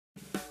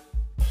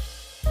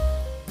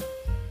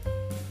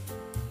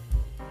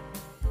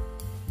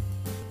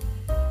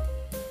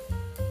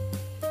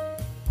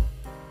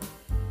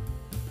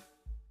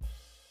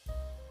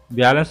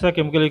Balance the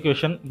chemical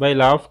equation by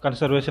law of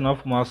conservation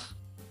of mass.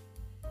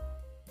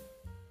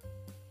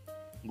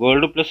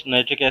 Gold plus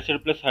nitric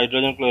acid plus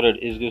hydrogen chloride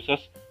is gives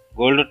us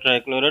gold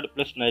trichloride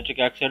plus nitric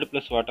oxide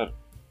plus water.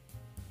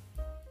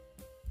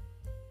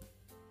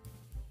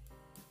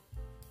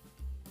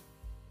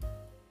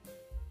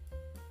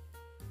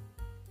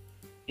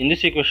 In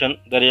this equation,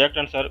 the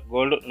reactants are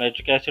gold,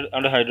 nitric acid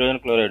and hydrogen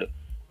chloride,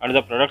 and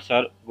the products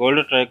are gold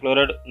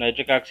trichloride,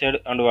 nitric oxide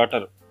and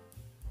water.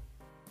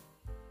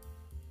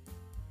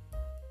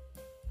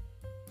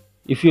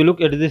 If you look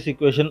at this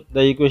equation,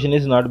 the equation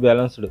is not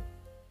balanced.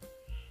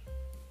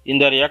 In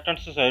the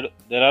reactants side,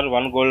 there are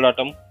 1 gold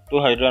atom, 2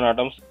 hydrogen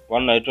atoms,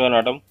 1 nitrogen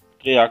atom,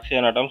 3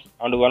 oxygen atoms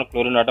and 1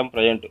 chlorine atom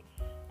present.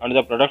 And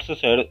the products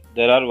side,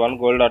 there are 1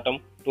 gold atom,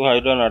 2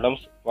 hydrogen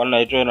atoms, 1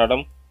 nitrogen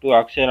atom, 2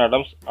 oxygen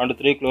atoms and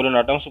 3 chlorine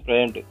atoms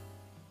present.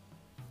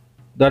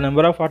 The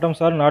number of atoms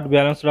are not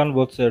balanced on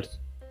both sides.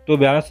 To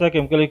balance the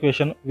chemical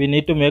equation, we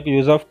need to make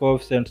use of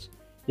coefficients.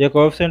 A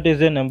coefficient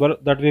is a number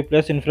that we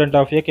place in front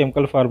of a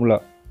chemical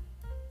formula.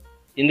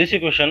 In this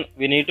equation,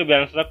 we need to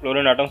balance the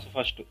chlorine atoms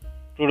first.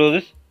 To do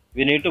this,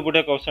 we need to put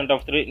a coefficient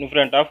of 3 in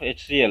front of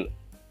HCl.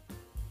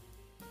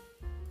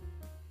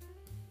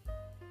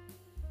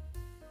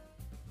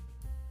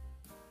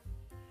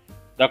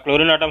 The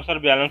chlorine atoms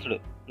are balanced.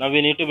 Now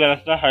we need to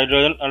balance the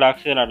hydrogen and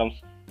oxygen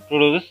atoms. To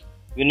do this,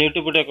 we need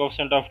to put a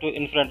coefficient of 2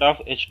 in front of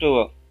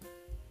H2O.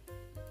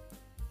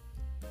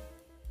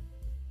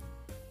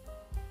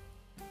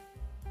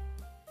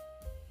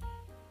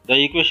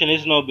 The equation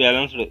is now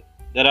balanced.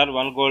 There are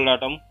 1 gold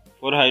atom,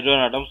 4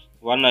 hydrogen atoms,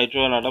 1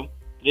 nitrogen atom,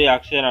 3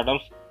 oxygen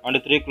atoms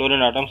and 3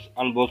 chlorine atoms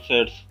on both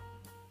sides.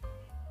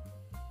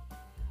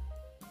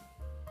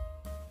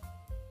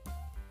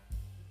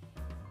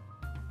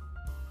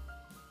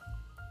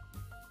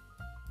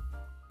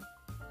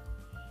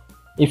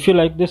 If you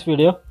like this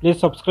video, please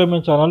subscribe my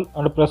channel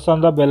and press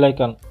on the bell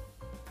icon.